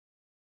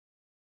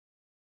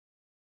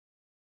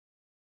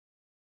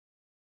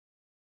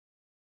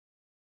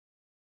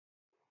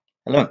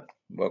Hello,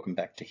 welcome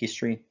back to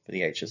History for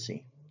the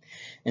HSC.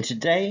 And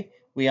today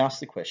we ask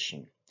the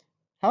question,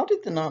 how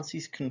did the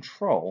Nazis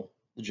control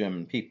the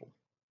German people?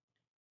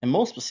 And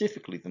more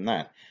specifically than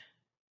that,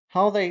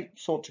 how they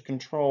sought to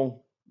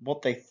control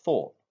what they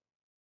thought,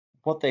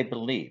 what they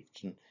believed.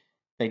 And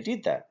they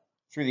did that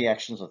through the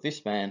actions of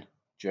this man,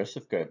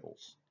 Joseph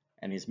Goebbels,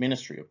 and his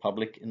Ministry of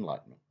Public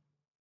Enlightenment.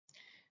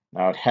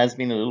 Now, it has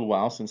been a little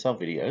while since our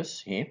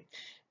videos here.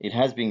 It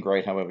has been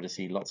great, however, to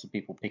see lots of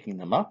people picking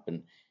them up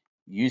and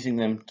using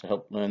them to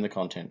help learn the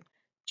content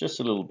just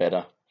a little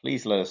better.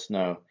 Please let us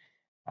know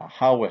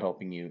how we're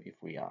helping you if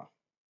we are.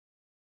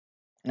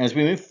 As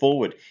we move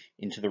forward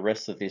into the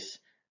rest of this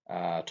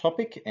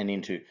topic and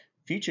into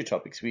future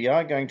topics, we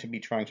are going to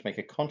be trying to make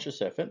a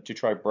conscious effort to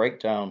try break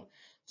down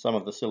some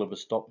of the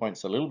syllabus dot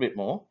points a little bit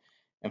more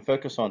and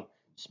focus on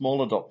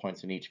smaller dot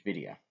points in each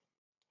video.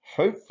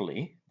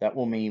 Hopefully, that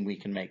will mean we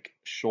can make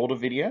shorter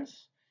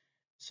videos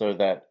so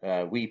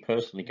that we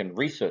personally can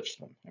research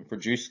them and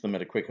produce them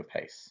at a quicker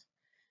pace.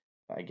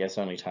 I guess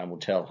only time will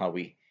tell how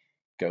we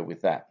go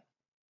with that.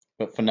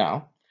 But for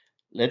now,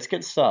 let's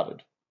get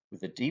started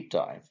with a deep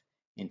dive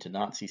into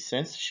Nazi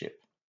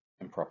censorship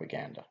and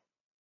propaganda.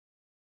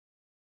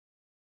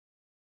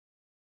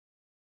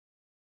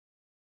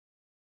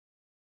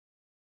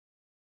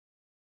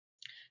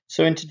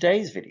 So in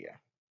today's video,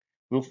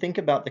 we'll think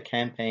about the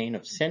campaign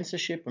of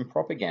censorship and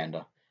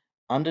propaganda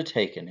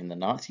undertaken in the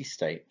Nazi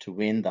state to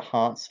win the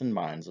hearts and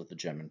minds of the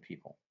German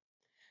people.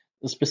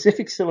 The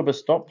specific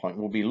syllabus dot point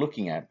we'll be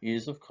looking at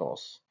is, of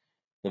course,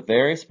 the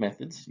various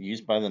methods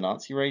used by the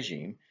Nazi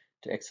regime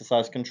to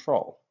exercise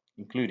control,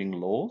 including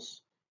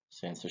laws,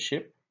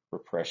 censorship,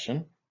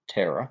 repression,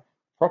 terror,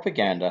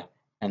 propaganda,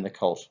 and the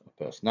cult of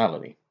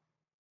personality.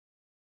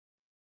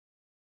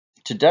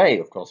 Today,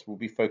 of course, we'll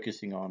be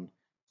focusing on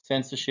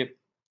censorship,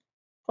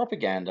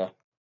 propaganda,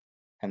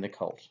 and the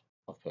cult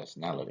of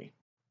personality.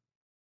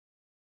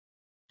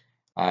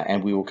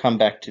 And we will come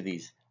back to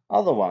these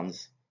other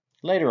ones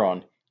later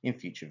on in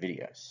future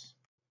videos.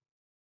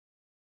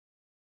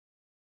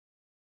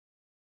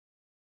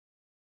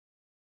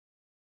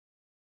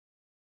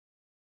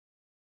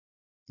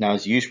 Now,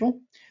 as usual,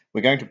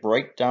 we're going to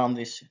break down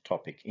this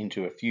topic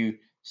into a few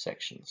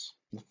sections.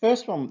 The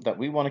first one that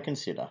we want to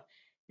consider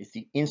is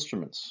the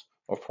instruments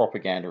of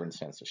propaganda and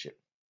censorship.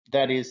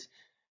 That is,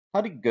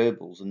 how did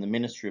Goebbels and the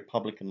Ministry of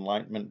Public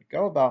Enlightenment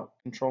go about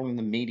controlling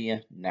the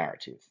media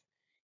narrative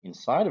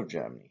inside of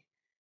Germany,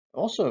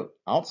 also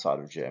outside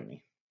of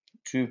Germany,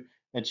 to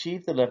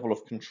achieve the level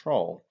of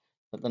control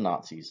that the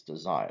Nazis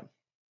desired?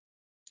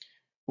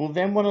 We'll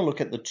then want to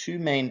look at the two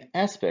main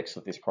aspects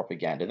of this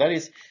propaganda, that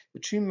is, the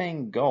two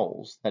main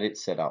goals that it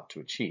set out to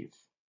achieve.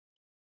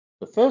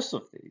 The first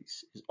of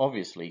these is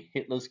obviously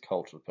Hitler's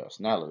cult of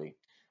personality,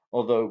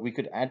 although we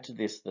could add to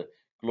this the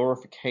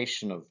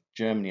glorification of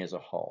Germany as a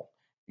whole,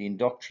 the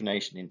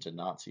indoctrination into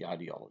Nazi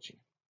ideology.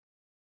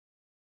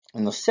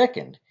 And the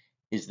second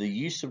is the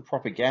use of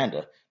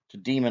propaganda to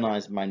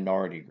demonize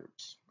minority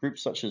groups,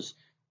 groups such as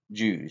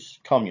Jews,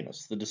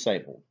 communists, the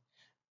disabled,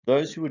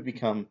 those who would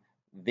become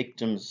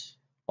victims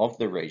of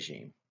the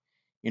regime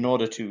in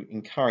order to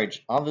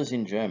encourage others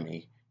in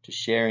Germany to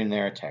share in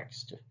their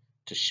attacks,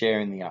 to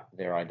share in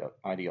their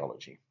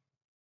ideology.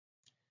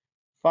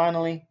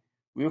 Finally,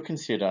 we will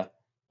consider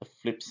the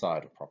flip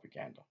side of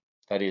propaganda,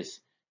 that is,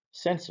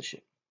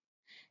 censorship.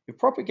 If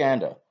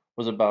propaganda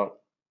was about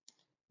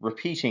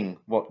repeating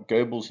what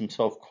Goebbels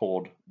himself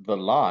called the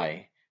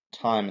lie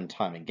time and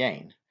time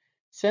again,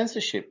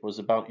 censorship was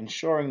about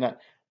ensuring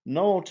that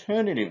no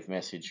alternative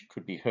message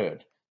could be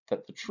heard,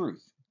 that the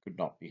truth could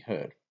not be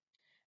heard.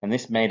 And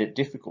this made it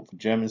difficult for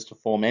Germans to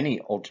form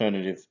any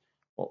alternative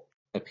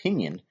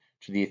opinion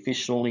to the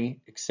officially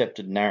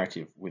accepted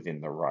narrative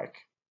within the Reich.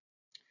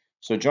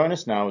 So join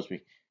us now as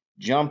we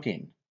jump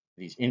in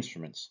these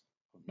instruments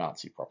of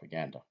Nazi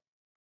propaganda.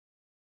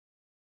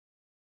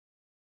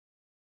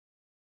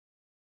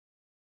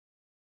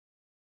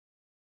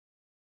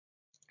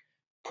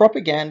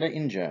 Propaganda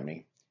in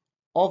Germany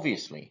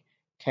obviously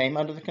came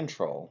under the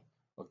control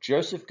of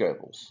Joseph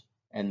Goebbels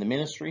and the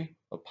Ministry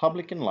of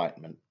Public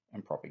Enlightenment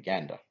and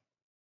Propaganda.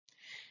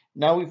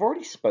 Now, we've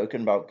already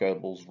spoken about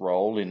Goebbels'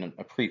 role in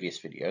a previous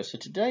video, so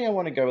today I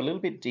want to go a little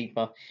bit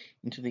deeper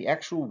into the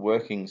actual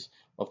workings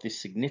of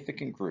this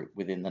significant group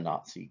within the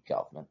Nazi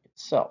government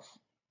itself.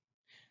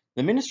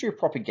 The Ministry of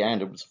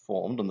Propaganda was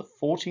formed on the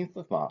 14th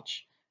of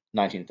March,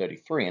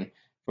 1933, and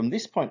from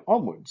this point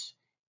onwards,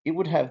 it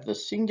would have the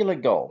singular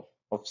goal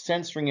of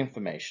censoring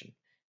information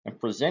and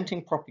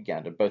presenting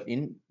propaganda both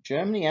in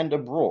Germany and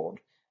abroad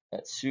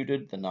that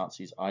suited the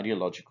Nazis'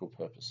 ideological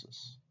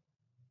purposes.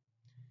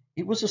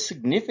 It was a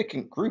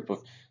significant group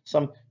of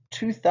some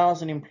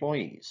 2,000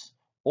 employees,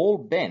 all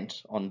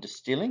bent on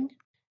distilling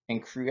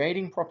and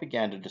creating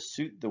propaganda to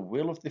suit the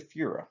will of the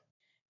Führer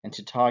and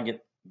to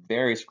target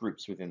various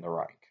groups within the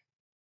Reich.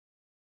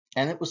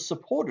 And it was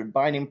supported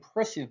by an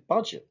impressive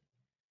budget.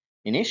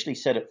 Initially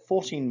set at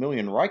 14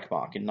 million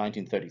Reichmark in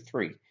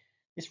 1933,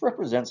 this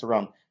represents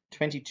around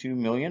 22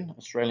 million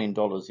Australian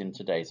dollars in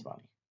today's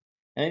money.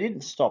 And it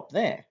didn't stop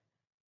there.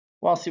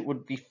 Whilst it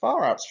would be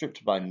far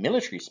outstripped by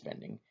military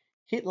spending,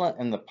 Hitler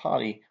and the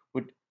party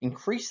would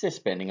increase their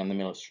spending on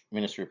the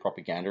Ministry of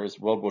Propaganda as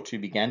World War II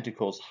began to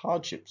cause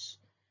hardships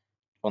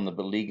on the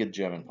beleaguered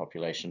German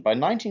population. By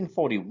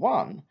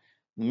 1941,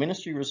 the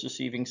ministry was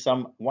receiving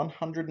some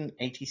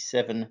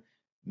 187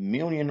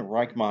 million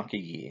Reichsmark a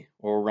year,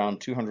 or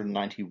around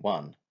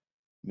 291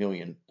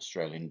 million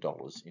Australian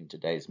dollars in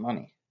today's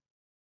money.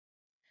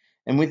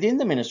 And within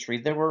the ministry,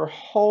 there were a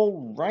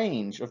whole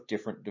range of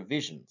different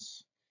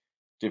divisions.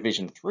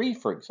 Division 3,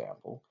 for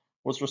example,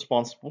 was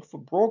responsible for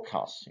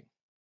broadcasting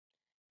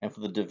and for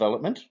the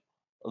development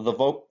of the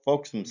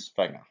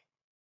Volksempfänger,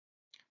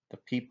 the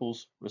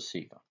people's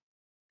receiver,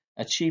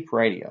 a cheap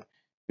radio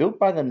built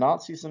by the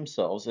Nazis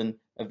themselves and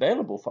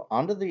available for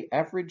under the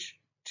average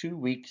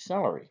 2-week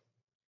salary.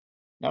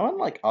 Now,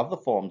 unlike other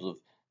forms of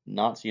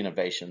Nazi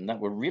innovation that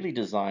were really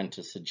designed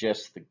to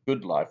suggest the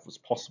good life was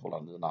possible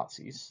under the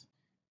Nazis,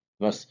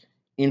 the most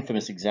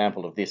infamous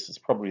example of this is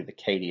probably the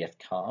KDF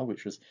car,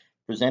 which was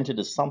presented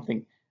as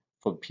something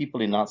for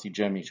people in Nazi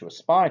Germany to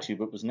aspire to,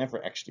 but was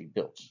never actually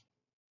built.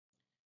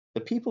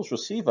 The People's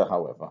Receiver,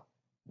 however,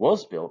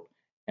 was built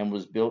and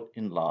was built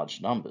in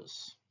large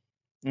numbers.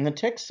 And the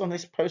text on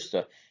this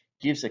poster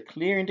gives a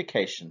clear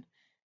indication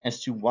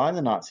as to why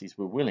the Nazis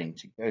were willing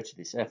to go to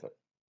this effort,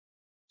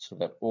 so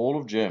that all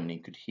of Germany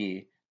could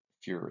hear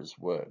Führer's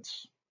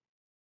words.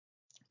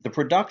 The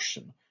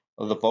production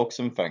of the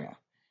Volksempfänger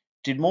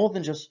did more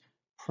than just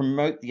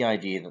promote the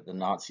idea that the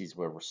Nazis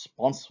were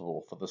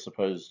responsible for the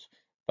supposed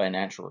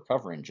financial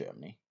recovery in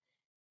Germany.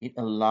 It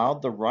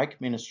allowed the Reich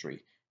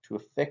Ministry to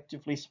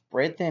effectively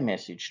spread their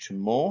message to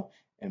more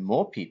and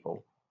more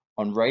people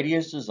on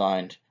radios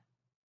designed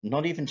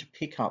not even to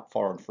pick up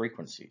foreign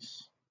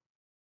frequencies.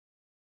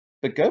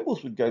 But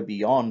Goebbels would go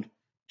beyond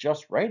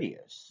just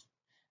radios.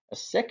 A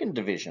second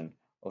division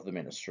of the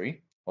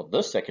ministry, or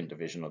the second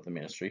division of the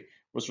ministry,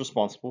 was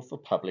responsible for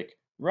public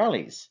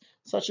rallies,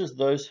 such as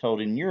those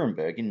held in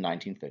Nuremberg in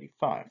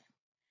 1935.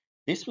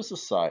 This was the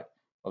site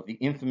of the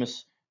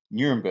infamous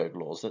Nuremberg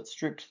laws that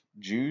stripped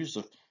Jews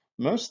of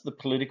most of the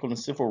political and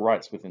civil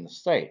rights within the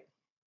state.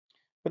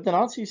 But the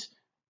Nazis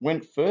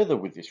went further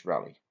with this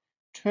rally,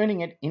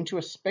 turning it into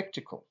a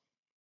spectacle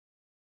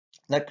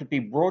that could be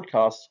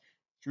broadcast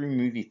through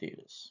movie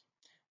theaters.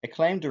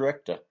 Acclaimed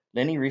director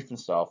Leni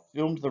Riefenstahl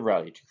filmed the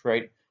rally to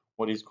create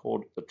what is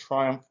called the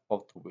Triumph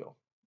of the Will,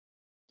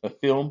 a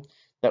film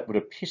that would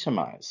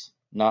epitomize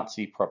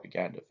Nazi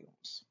propaganda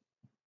films.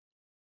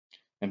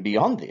 And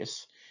beyond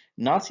this,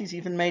 Nazis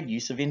even made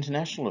use of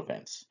international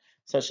events,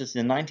 such as the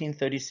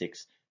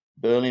 1936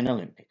 Berlin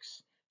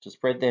Olympics, to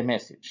spread their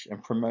message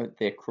and promote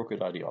their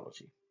crooked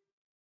ideology.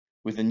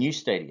 With a new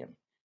stadium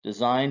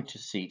designed to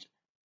seat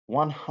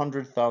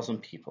 100,000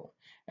 people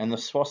and the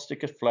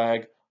swastika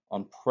flag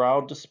on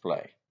proud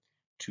display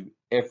to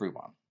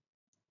everyone,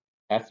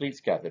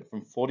 athletes gathered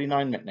from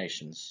 49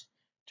 nations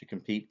to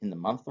compete in the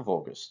month of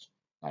August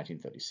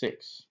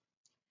 1936.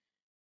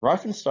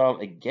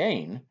 Riefenstahl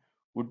again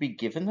would be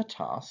given the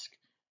task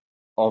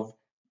of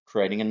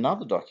creating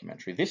another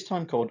documentary, this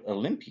time called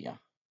Olympia.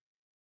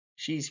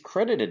 She's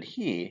credited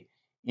here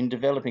in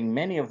developing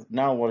many of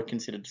now what are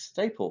considered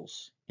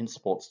staples in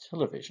sports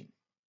television.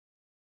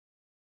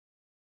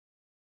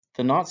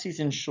 The Nazis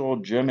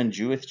ensured German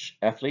Jewish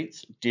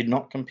athletes did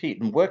not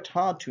compete and worked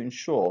hard to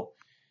ensure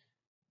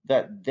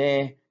that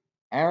their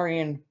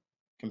Aryan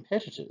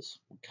competitors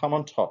would come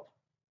on top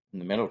in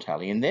the medal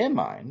tally. In their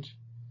mind,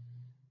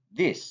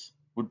 this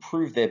would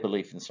prove their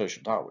belief in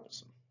social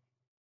Darwinism.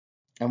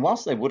 And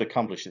whilst they would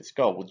accomplish this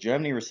goal, with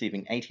Germany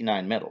receiving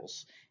 89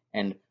 medals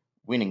and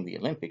winning the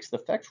Olympics, the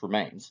fact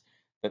remains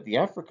that the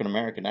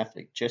African-American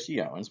athlete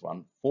Jesse Owens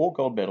won 4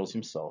 gold medals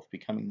himself,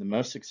 becoming the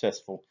most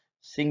successful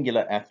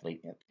singular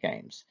athlete at the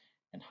Games,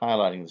 and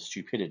highlighting the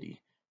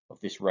stupidity of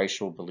this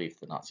racial belief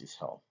the Nazis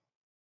held.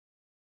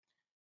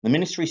 The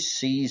ministry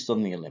seized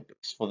on the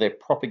Olympics for their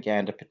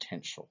propaganda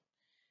potential.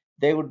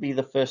 They would be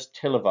the first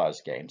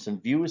televised games,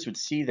 and viewers would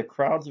see the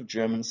crowds of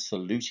Germans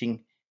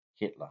saluting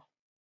Hitler.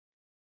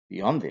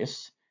 Beyond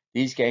this,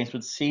 these games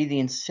would see the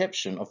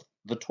inception of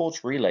the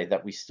torch relay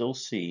that we still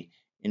see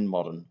in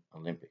modern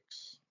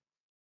Olympics.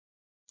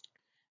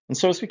 And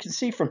so, as we can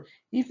see from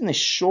even this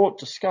short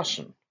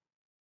discussion,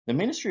 the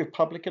Ministry of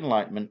Public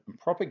Enlightenment and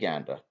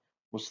Propaganda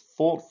was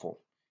thoughtful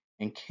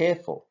and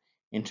careful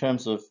in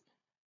terms of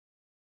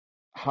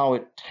how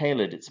it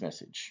tailored its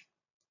message,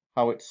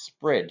 how it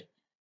spread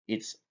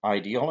its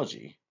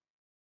ideology,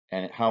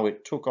 and how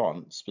it took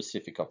on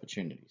specific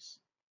opportunities.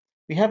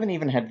 We haven't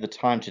even had the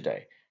time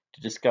today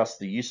to discuss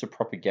the use of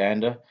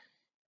propaganda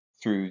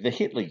through the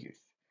Hitler Youth,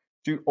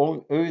 through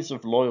oaths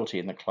of loyalty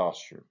in the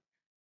classroom,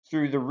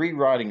 through the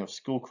rewriting of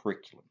school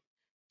curriculum,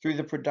 through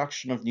the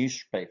production of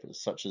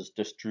newspapers such as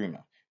Der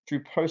Strömer,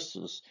 through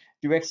posters,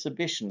 through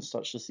exhibitions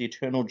such as the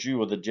Eternal Jew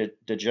or the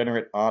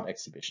Degenerate Art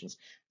exhibitions,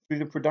 through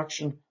the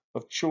production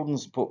of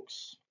children's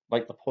books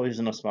like The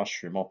Poisonous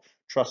Mushroom or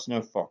Trust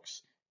No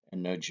Fox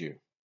and No Jew.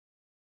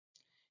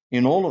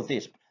 In all of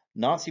this,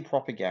 Nazi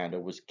propaganda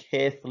was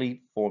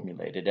carefully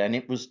formulated, and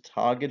it was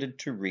targeted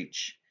to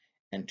reach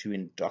and to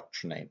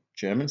indoctrinate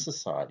German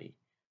society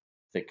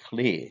with a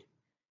clear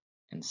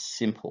and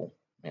simple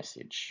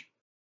message.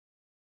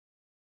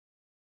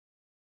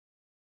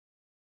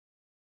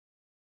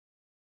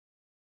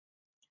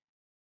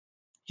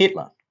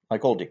 Hitler,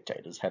 like all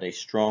dictators, had a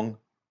strong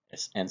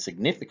and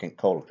significant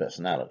cult of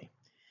personality.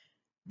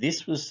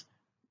 This was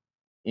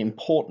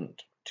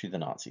important to the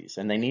Nazis,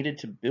 and they needed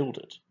to build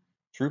it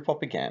through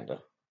propaganda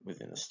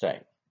within the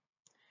state.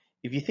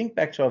 If you think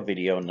back to our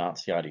video on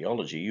Nazi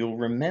ideology, you'll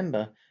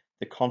remember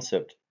the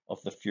concept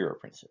of the Führer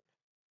principle,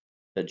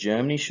 that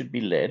Germany should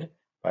be led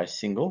by a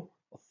single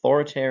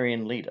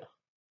authoritarian leader,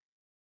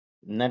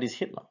 and that is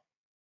Hitler.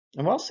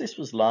 And whilst this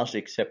was largely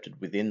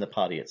accepted within the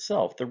party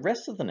itself, the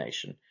rest of the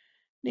nation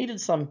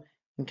needed some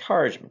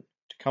encouragement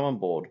to come on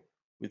board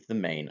with the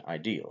main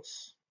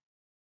ideals.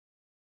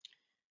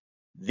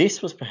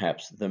 This was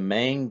perhaps the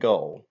main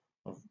goal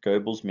of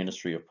Goebbels'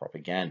 Ministry of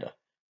Propaganda,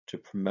 to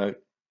promote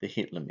the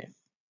Hitler myth,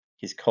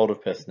 his cult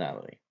of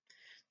personality,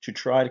 to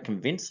try to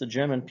convince the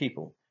German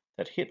people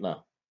that Hitler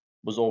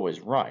was always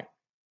right,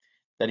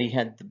 that he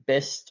had the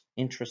best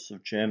interests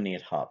of Germany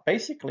at heart.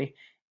 Basically,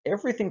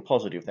 everything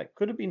positive that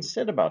could have been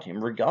said about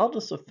him,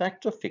 regardless of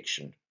fact or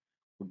fiction,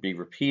 would be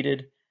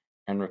repeated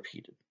and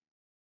repeated.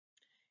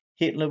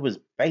 Hitler was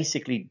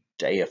basically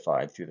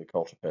deified through the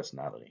cult of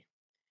personality.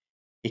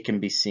 It can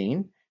be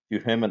seen through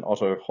Hermann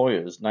Otto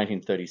Heuer's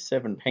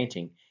 1937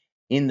 painting,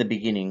 In the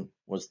Beginning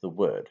Was the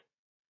Word,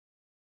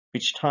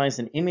 which ties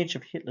an image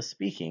of Hitler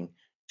speaking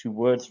to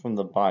words from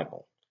the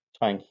Bible,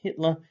 tying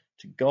Hitler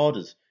to God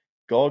as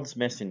God's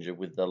messenger,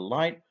 with the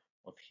light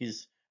of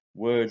his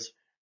words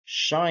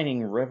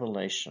shining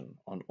revelation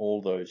on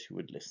all those who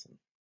would listen.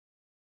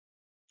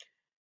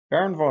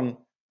 Baron von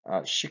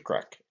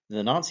Schirach,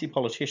 the Nazi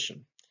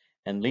politician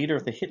and leader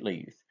of the Hitler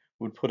Youth,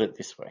 would put it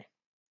this way: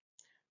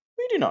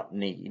 "We do not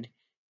need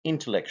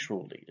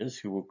intellectual leaders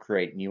who will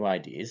create new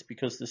ideas,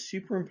 because the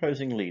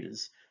superimposing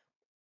leaders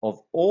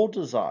of all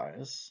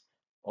desires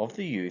of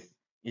the youth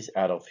is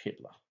Adolf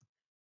Hitler.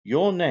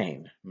 Your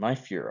name, my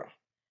Führer,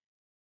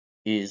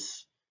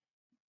 is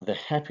the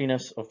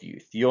happiness of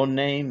youth. Your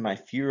name, my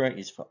Führer,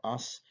 is for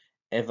us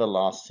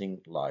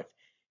everlasting life.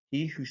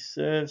 He who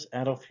serves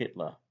Adolf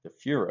Hitler, the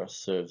Führer,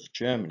 serves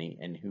Germany,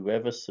 and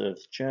whoever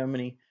serves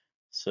Germany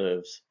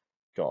serves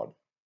God."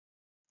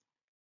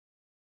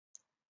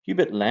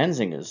 Hubert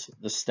Lanzinger's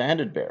The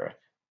Standard Bearer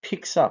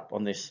picks up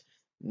on this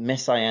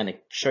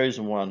messianic,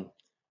 chosen one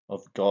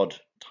of God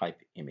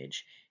type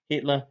image.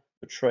 Hitler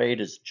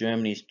portrayed as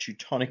Germany's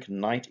Teutonic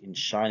knight in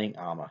shining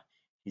armor.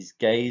 His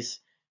gaze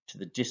to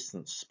the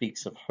distance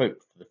speaks of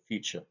hope for the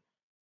future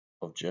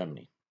of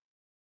Germany.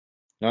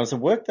 Now, as a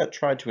work that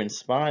tried to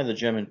inspire the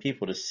German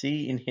people to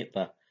see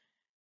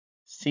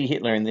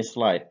Hitler in this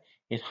light,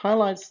 it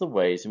highlights the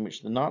ways in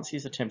which the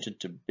Nazis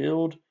attempted to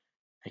build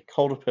a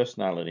cult of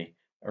personality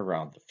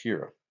around the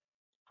Führer.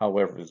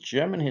 However, as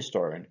German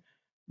historian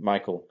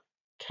Michael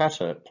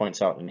Katter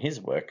points out in his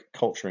work,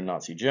 Culture in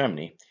Nazi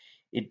Germany,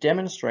 it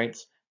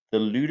demonstrates the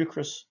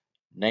ludicrous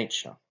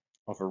nature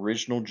of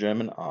original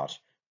German art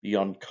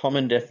beyond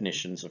common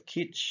definitions of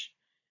kitsch,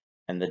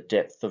 and the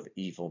depth of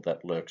evil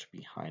that lurked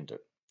behind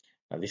it.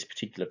 Now, this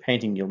particular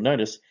painting, you'll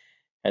notice,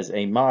 has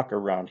a mark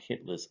around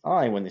Hitler's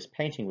eye. When this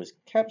painting was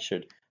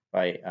captured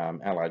by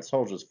Allied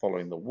soldiers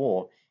following the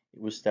war, it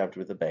was stabbed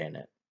with a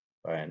bayonet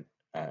by an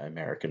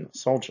American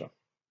soldier.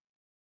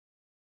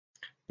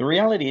 The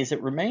reality is,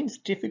 it remains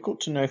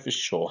difficult to know for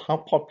sure how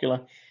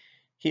popular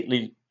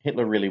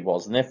Hitler really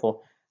was, and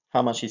therefore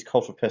how much his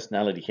cult of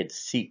personality had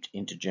seeped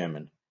into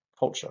German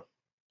culture.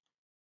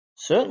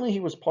 Certainly he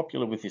was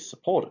popular with his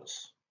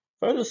supporters.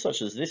 Photos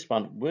such as this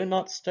one were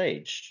not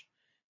staged.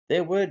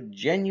 There were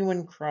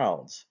genuine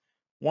crowds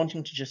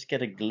wanting to just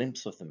get a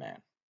glimpse of the man.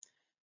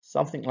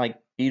 Something like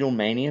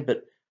Beatlemania,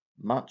 but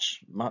much,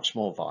 much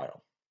more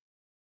vile.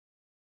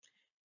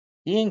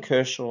 Ian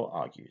Kershaw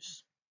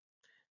argues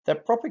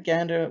that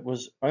propaganda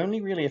was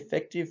only really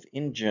effective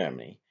in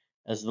Germany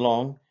as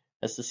long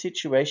as the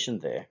situation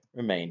there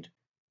remained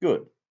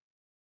good.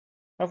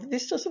 However,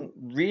 this doesn't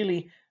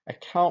really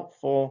account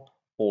for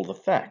all the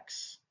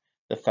facts.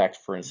 The fact,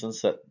 for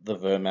instance, that the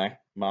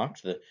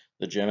Wehrmacht,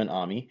 the German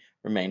army,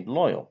 remained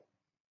loyal.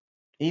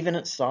 Even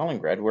at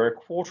Stalingrad, where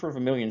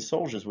 250,000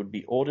 soldiers would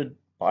be ordered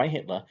by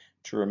Hitler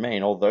to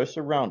remain, although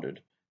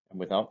surrounded and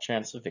without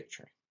chance of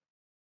victory.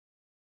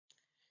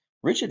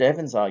 Richard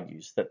Evans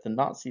argues that the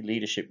Nazi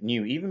leadership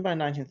knew, even by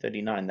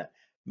 1939, that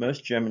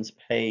most Germans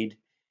paid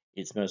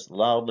its most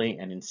loudly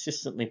and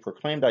insistently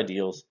proclaimed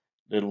ideals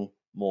little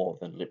more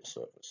than lip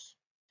service.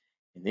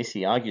 In this,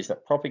 he argues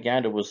that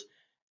propaganda was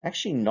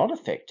actually not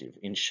effective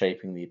in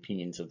shaping the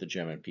opinions of the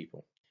German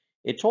people.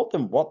 It taught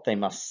them what they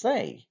must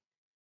say,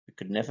 but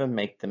could never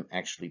make them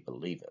actually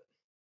believe it.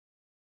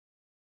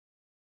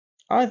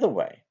 Either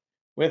way,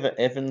 whether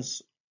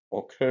Evans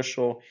or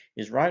Kershaw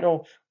is right,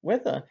 or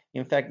whether,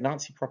 in fact,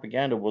 Nazi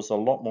propaganda was a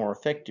lot more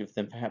effective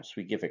than perhaps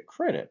we give it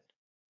credit,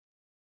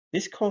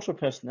 this cult of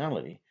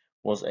personality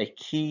was a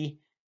key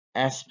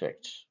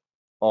aspect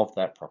of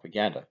that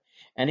propaganda,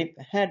 and it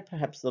had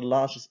perhaps the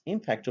largest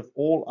impact of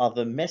all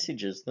other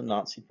messages the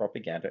Nazi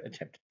propaganda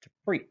attempted to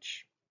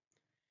preach.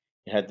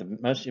 It had the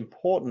most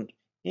important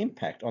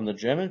impact on the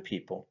German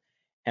people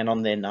and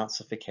on their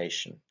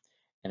Nazification,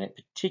 and it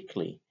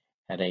particularly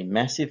had a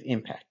massive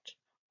impact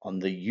on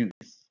the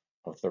youth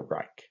of the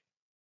Reich.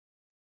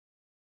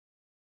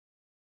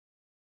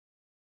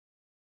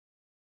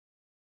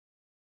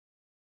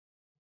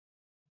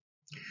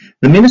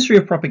 The Ministry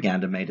of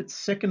Propaganda made its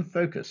second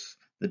focus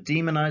the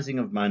demonizing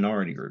of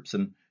minority groups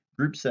and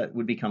groups that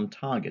would become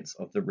targets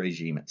of the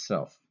regime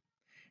itself.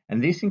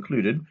 And this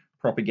included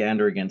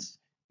propaganda against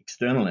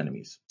external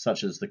enemies,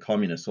 such as the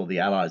communists or the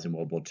Allies in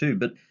World War II.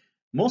 But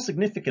more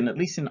significant, at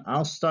least in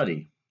our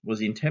study, was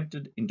the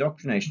attempted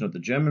indoctrination of the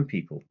German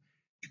people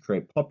to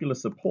create popular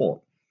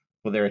support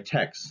for their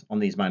attacks on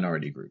these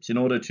minority groups in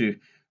order to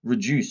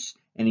reduce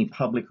any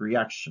public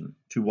reaction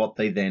to what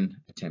they then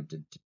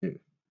attempted to do.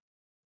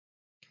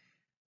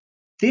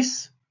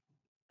 This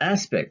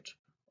aspect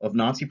of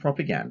Nazi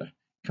propaganda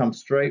comes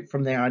straight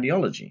from their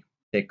ideology,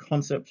 their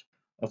concept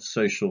of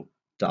social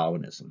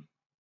Darwinism.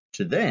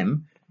 To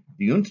them,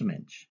 the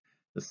Untermensch,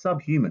 the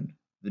subhuman,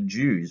 the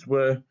Jews,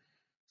 were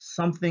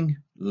something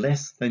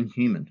less than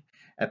human,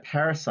 a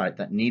parasite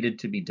that needed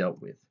to be dealt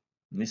with.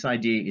 And this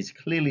idea is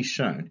clearly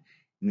shown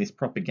in this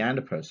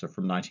propaganda poster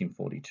from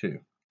 1942,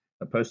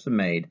 a poster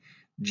made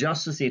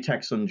just as the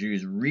attacks on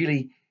Jews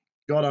really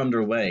got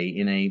underway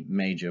in a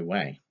major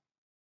way.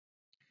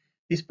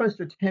 This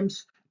poster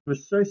attempts to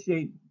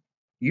associate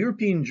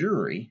European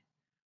Jewry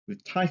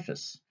with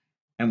typhus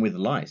and with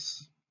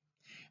lice.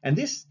 And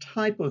this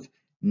type of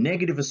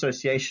negative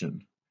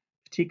association,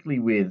 particularly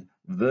with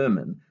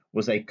vermin,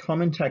 was a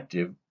common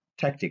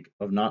tactic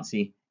of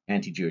Nazi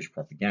anti-Jewish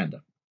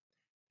propaganda.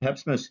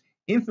 Perhaps most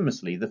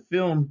infamously, the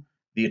film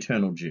The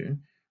Eternal Jew,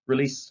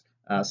 released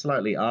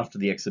slightly after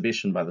the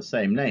exhibition by the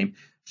same name,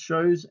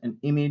 shows an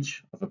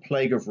image of a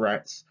plague of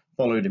rats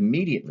followed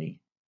immediately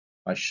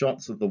by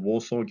shots of the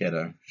Warsaw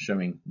Ghetto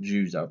showing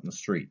Jews out in the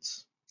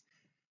streets.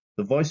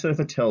 The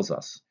voiceover tells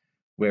us,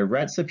 where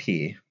rats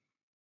appear,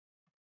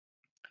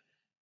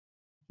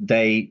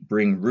 they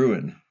bring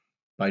ruin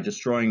by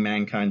destroying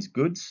mankind's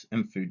goods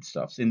and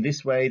foodstuffs. In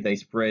this way, they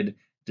spread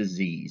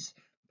disease,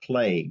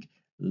 plague,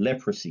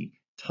 leprosy,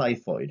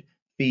 typhoid,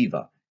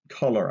 fever,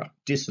 cholera,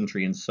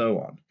 dysentery, and so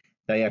on.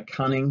 They are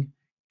cunning,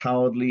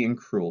 cowardly, and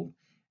cruel,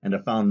 and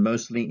are found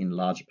mostly in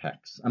large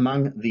packs.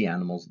 Among the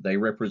animals, they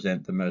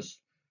represent the most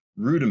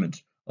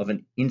rudiment of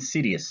an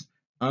insidious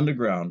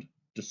underground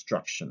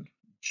destruction,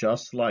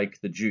 just like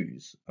the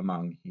Jews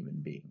among human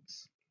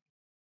beings.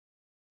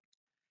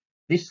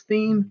 This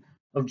theme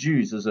of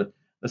Jews as a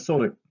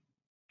sort of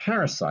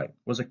parasite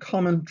was a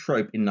common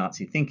trope in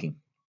Nazi thinking.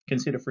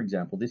 Consider, for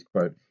example, this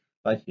quote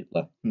by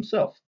Hitler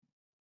himself.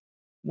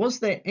 Was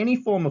there any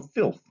form of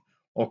filth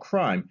or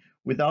crime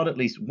without at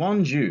least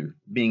one Jew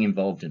being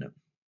involved in it?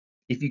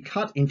 If you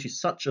cut into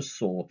such a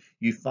sore,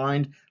 you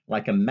find,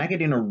 like a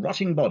maggot in a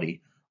rotting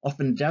body,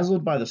 often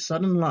dazzled by the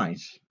sudden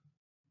light,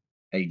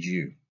 a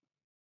Jew.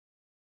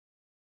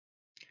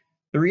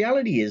 The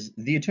reality is,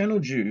 The Eternal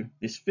Jew,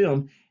 this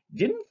film,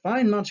 didn't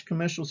find much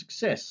commercial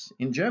success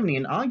in Germany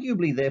and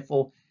arguably,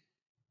 therefore,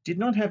 did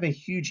not have a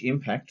huge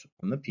impact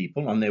on the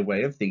people, on their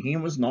way of thinking,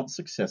 and was not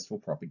successful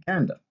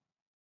propaganda.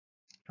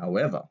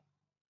 However,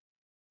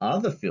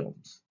 other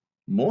films,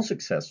 more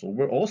successful,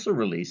 were also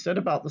released at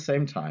about the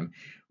same time,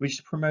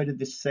 which promoted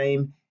this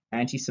same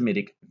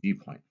anti-Semitic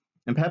viewpoint.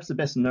 And perhaps the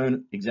best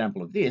known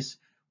example of this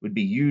would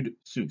be Jude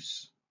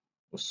Sus,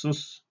 or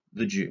Sus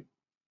the Jew.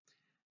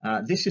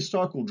 This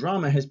historical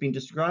drama has been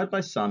described by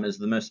some as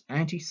the most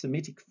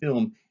anti-Semitic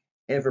film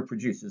ever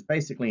produced. It's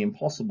basically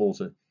impossible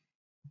to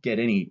get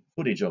any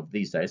footage of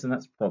these days, and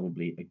that's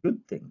probably a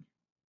good thing.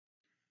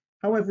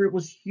 However, it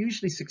was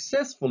hugely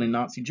successful in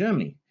Nazi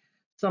Germany.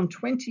 Some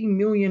 20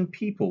 million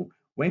people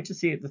went to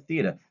see it at the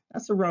theater.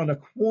 That's around a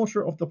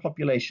quarter of the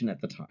population at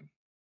the time.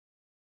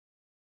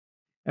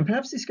 And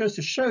perhaps this goes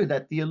to show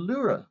that the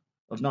allure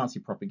of Nazi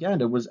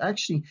propaganda was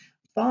actually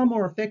far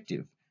more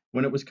effective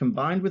when it was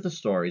combined with a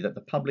story that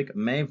the public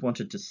may have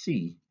wanted to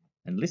see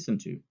and listen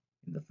to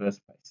in the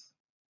first place.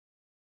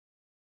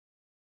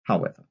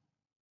 However,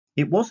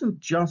 it wasn't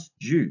just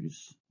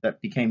Jews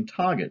that became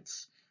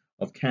targets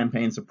of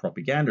campaigns of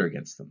propaganda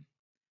against them.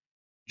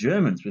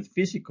 Germans with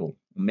physical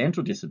or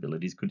mental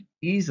disabilities could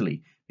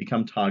easily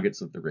become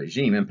targets of the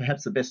regime, and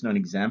perhaps the best known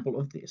example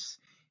of this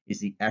is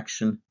the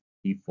Action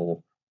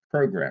E4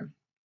 program,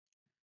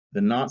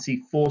 the Nazi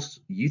forced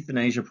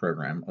euthanasia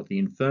program of the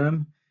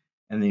infirm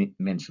and the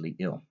mentally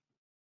ill.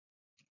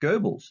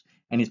 Goebbels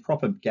and his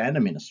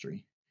propaganda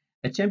ministry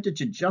attempted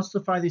to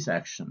justify this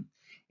action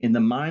in the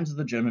minds of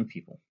the German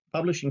people,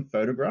 publishing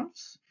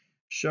photographs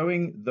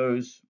showing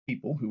those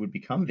people who would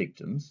become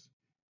victims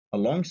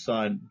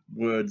alongside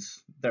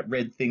words that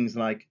read things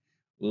like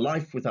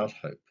life without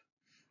hope,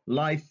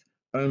 life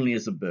only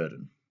as a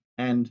burden,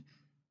 and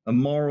a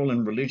moral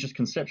and religious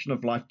conception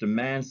of life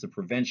demands the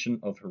prevention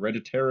of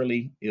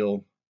hereditarily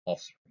ill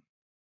offspring.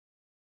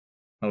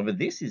 However,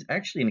 this is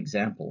actually an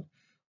example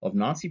of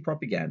Nazi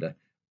propaganda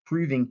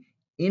proving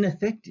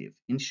ineffective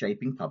in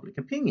shaping public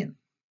opinion.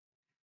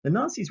 The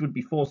Nazis would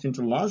be forced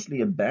into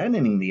largely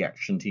abandoning the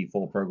Action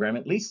T4 program,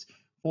 at least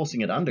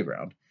forcing it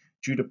underground,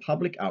 due to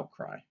public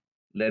outcry,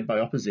 led by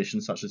opposition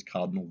such as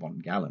Cardinal von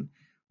Galen.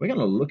 We're going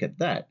to look at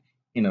that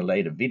in a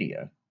later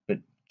video, but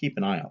keep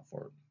an eye out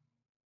for it.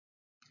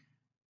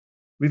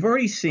 We've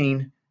already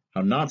seen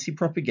how Nazi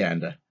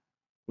propaganda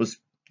was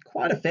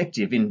quite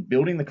effective in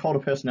building the cult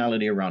of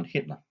personality around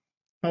Hitler.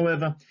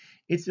 However,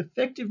 its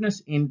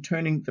effectiveness in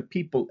turning the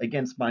people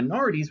against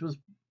minorities was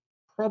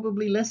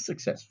probably less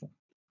successful.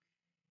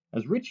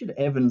 As Richard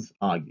Evans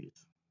argues,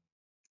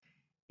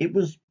 it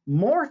was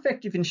more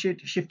effective in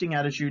shifting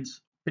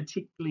attitudes,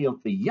 particularly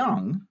of the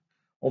young,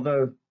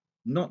 although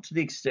not to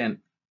the extent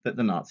that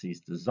the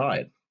Nazis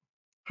desired.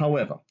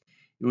 However,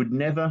 it would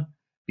never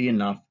be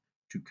enough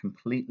to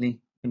completely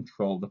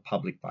control the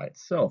public by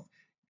itself.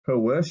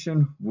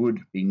 Coercion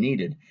would be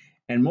needed,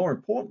 and more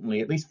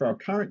importantly, at least for our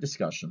current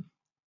discussion,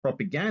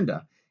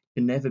 propaganda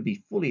can never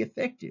be fully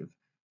effective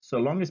so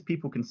long as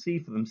people can see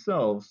for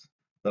themselves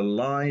the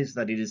lies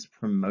that it is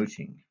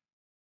promoting.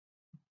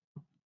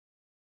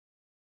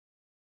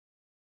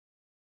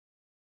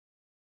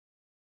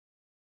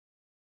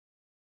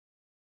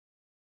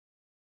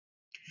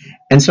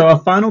 And so our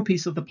final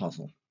piece of the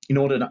puzzle, in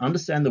order to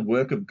understand the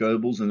work of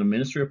Goebbels and the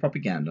Ministry of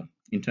Propaganda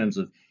in terms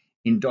of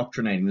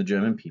indoctrinating the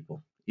German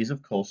people, is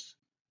of course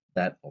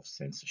that of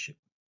censorship.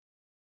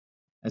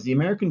 As the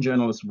American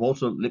journalist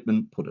Walter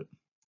Lippmann put it,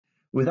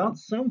 without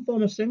some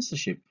form of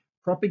censorship,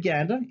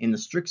 propaganda in the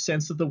strict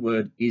sense of the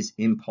word is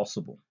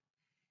impossible.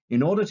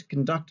 In order to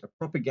conduct a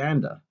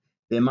propaganda,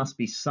 there must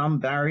be some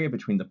barrier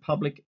between the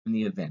public and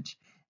the event.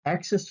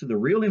 Access to the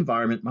real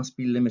environment must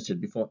be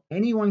limited before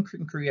anyone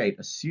can create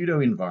a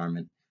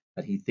pseudo-environment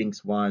that he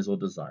thinks wise or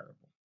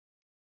desirable.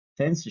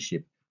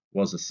 Censorship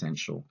was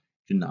essential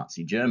to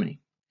Nazi Germany.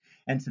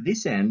 And to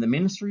this end, the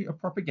Ministry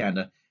of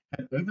Propaganda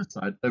had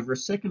oversight over a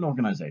second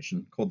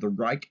organization called the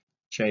Reich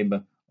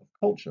Chamber of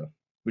Culture,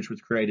 which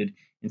was created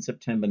in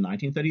September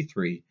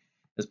 1933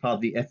 as part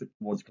of the effort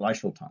towards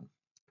Gleichschaltung,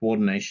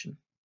 coordination,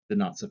 the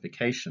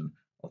Nazification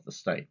of the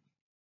state.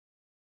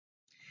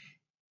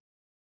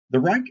 The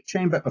Reich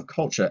Chamber of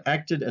Culture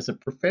acted as a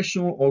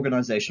professional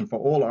organization for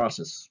all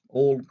artists,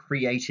 all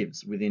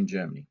creatives within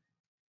Germany.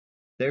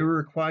 They were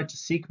required to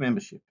seek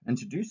membership, and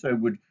to do so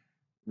would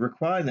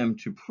require them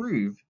to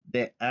prove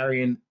their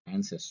Aryan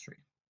ancestry.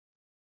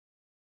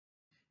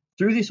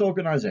 Through this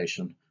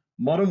organization,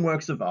 modern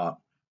works of art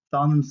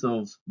found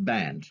themselves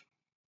banned,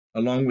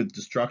 along with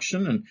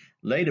destruction and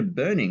later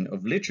burning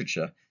of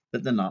literature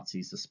that the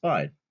Nazis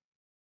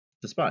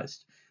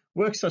despised.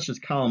 Works such as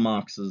Karl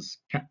Marx's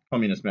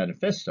Communist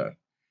Manifesto,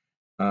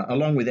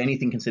 along with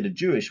anything considered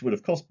Jewish, would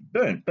of course be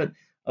burnt, but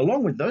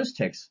along with those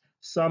texts,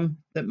 some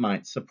that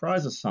might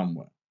surprise us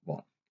somewhat.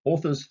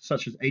 Authors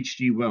such as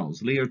H.G.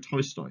 Wells, Leo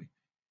Tolstoy,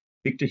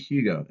 Victor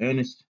Hugo,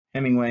 Ernest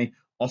Hemingway,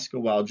 Oscar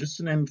Wilde, just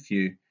to name a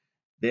few,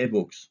 their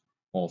books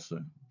also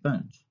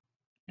burnt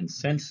and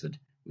censored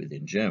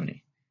within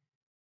Germany.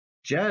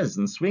 Jazz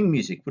and swing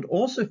music would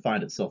also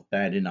find itself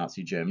banned in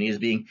Nazi Germany as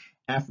being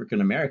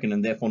African American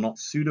and therefore not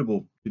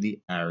suitable to the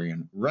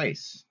Aryan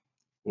race.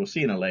 We'll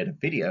see in a later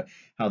video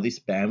how this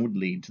ban would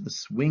lead to the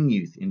swing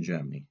youth in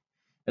Germany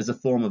as a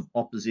form of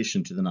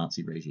opposition to the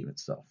Nazi regime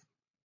itself.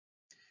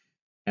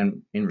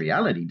 And in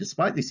reality,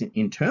 despite this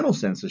internal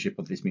censorship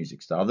of this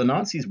music style, the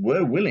Nazis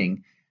were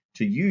willing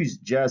to use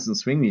jazz and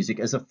swing music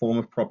as a form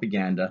of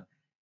propaganda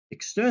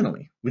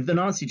externally, with the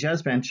Nazi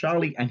jazz band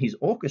Charlie and his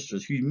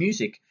orchestras, whose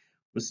music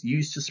was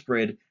used to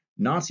spread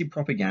Nazi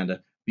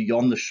propaganda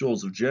beyond the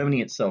shores of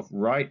Germany itself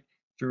right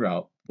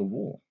throughout the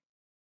war.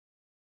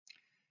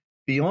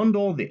 Beyond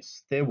all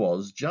this, there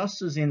was,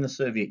 just as in the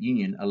Soviet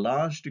Union, a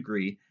large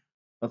degree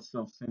of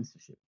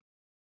self-censorship.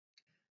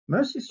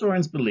 Most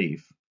historians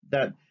believe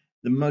that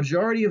the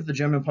majority of the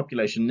German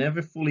population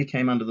never fully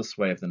came under the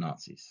sway of the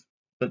Nazis,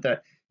 but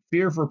that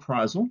fear of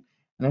reprisal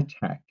and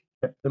attack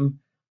kept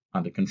them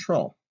under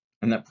control,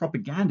 and that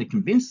propaganda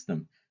convinced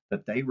them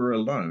that they were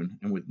alone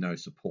and with no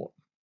support.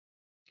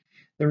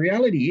 The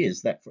reality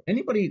is that for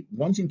anybody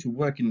wanting to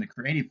work in the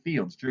creative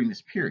fields during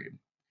this period,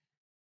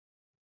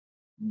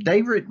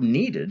 they were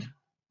needed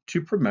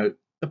to promote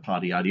the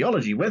party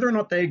ideology, whether or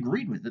not they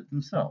agreed with it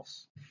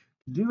themselves.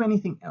 To do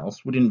anything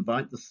else would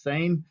invite the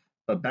same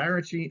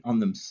barbarity on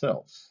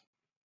themselves.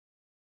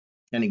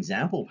 An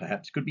example,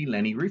 perhaps, could be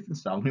Leni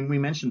Riefenstahl, whom we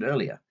mentioned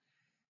earlier.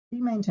 She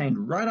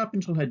maintained right up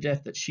until her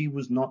death that she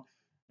was not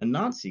a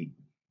Nazi,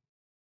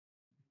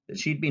 that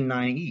she'd been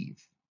naive,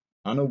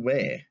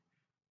 unaware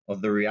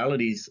of the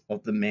realities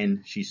of the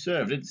men she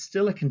served. It's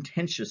still a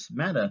contentious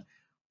matter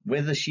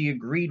whether she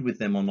agreed with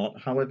them or not.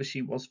 However,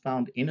 she was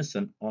found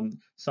innocent on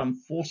some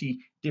 40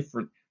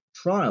 different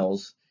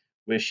trials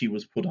where she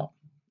was put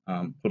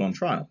on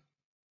trial.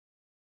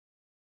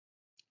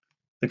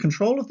 The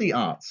control of the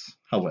arts,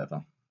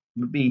 however,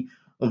 would be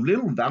of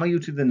little value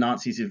to the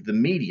Nazis if the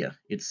media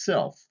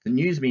itself, the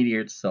news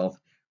media itself,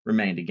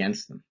 remained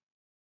against them.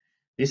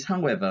 This,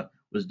 however,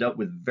 was dealt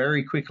with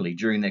very quickly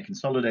during their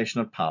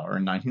consolidation of power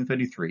in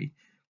 1933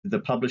 with the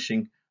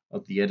publishing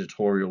of the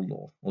editorial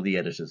law, or the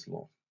editor's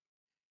law.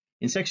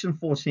 In section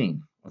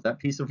 14 of that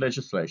piece of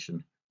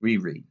legislation, we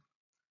read,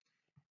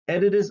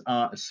 editors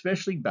are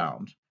especially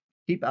bound to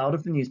keep out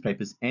of the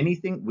newspapers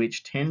anything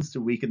which tends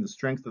to weaken the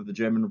strength of the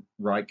German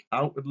Reich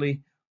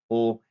outwardly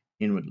or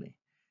inwardly,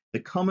 the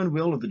common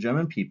will of the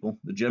German people,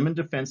 the German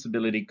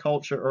defensibility,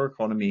 culture, or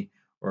economy,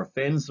 or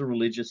offends the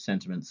religious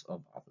sentiments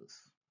of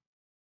others.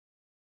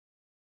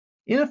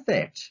 In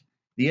effect,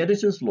 the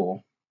editor's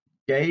law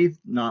gave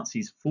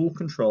Nazis full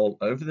control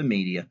over the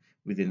media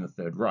within the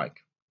Third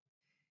Reich.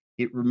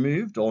 It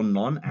removed all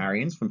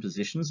non-Aryans from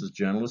positions as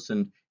journalists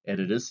and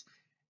editors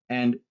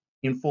and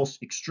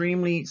enforced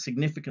extremely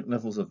significant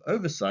levels of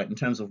oversight in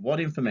terms of what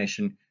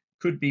information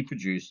could be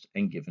produced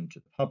and given to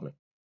the public.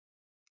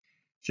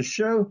 To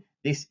show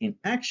this in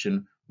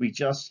action, we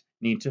just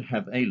need to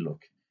have a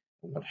look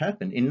at what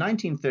happened. In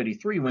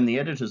 1933, when the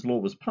editor's law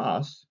was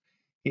passed,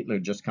 Hitler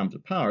had just come to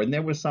power, and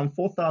there were some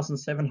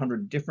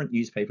 4,700 different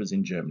newspapers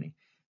in Germany.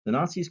 The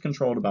Nazis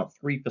controlled about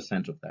 3%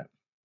 of that.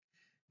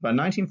 By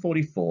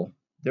 1944,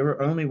 there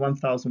were only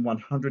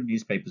 1,100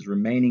 newspapers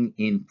remaining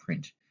in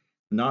print.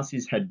 The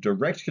Nazis had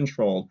direct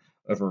control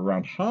over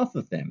around half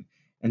of them,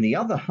 and the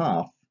other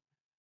half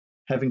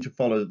having to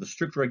follow the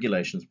strict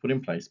regulations put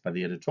in place by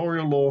the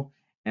editorial law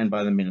and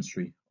by the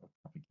Ministry of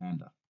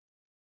Propaganda.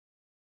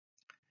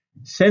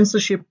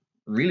 Censorship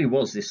really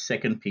was this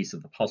second piece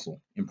of the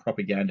puzzle in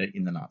propaganda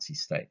in the Nazi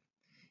state.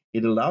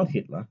 It allowed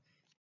Hitler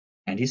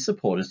and his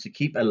supporters to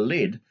keep a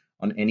lid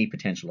on any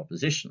potential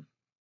opposition.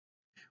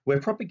 Where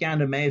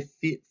propaganda may have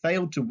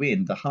failed to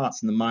win the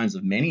hearts and the minds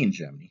of many in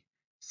Germany,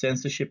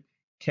 censorship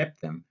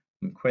kept them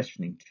from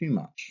questioning too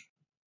much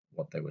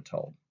what they were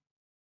told.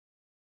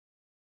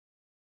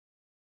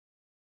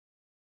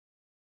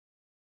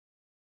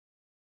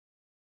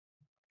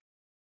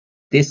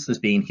 This has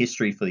been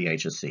History for the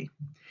HSC,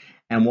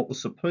 and what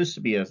was supposed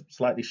to be a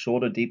slightly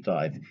shorter deep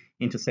dive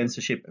into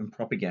censorship and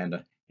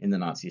propaganda in the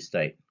Nazi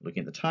state.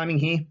 Looking at the timing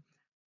here,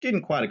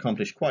 didn't quite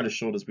accomplish quite as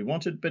short as we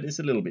wanted, but it's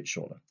a little bit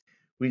shorter.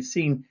 We've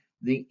seen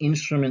the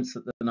instruments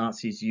that the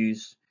Nazis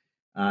used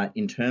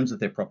in terms of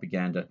their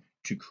propaganda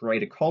to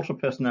create a cult of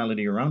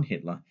personality around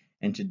Hitler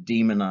and to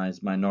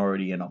demonize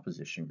minority and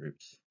opposition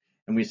groups.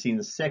 And we've seen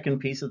the second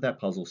piece of that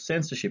puzzle,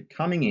 censorship,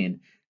 coming in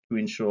to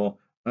ensure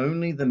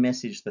only the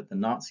message that the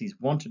Nazis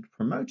wanted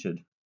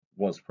promoted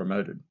was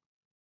promoted.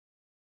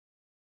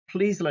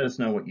 Please let us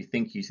know what you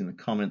think using the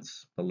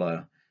comments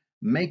below.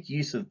 Make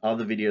use of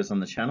other videos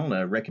on the channel.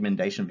 A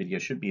recommendation video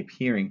should be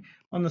appearing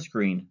on the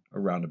screen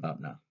around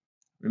about now.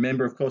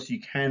 Remember, of course, you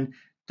can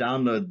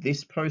download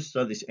this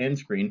poster, this end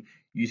screen,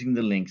 using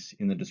the links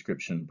in the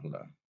description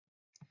below.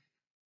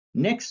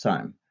 Next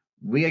time,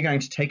 we are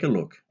going to take a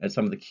look at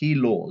some of the key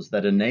laws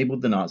that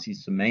enabled the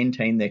Nazis to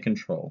maintain their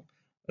control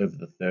over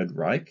the Third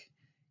Reich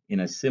in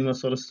a similar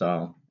sort of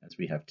style as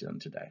we have done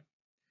today.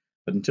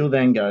 But until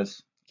then,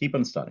 guys, keep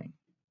on studying.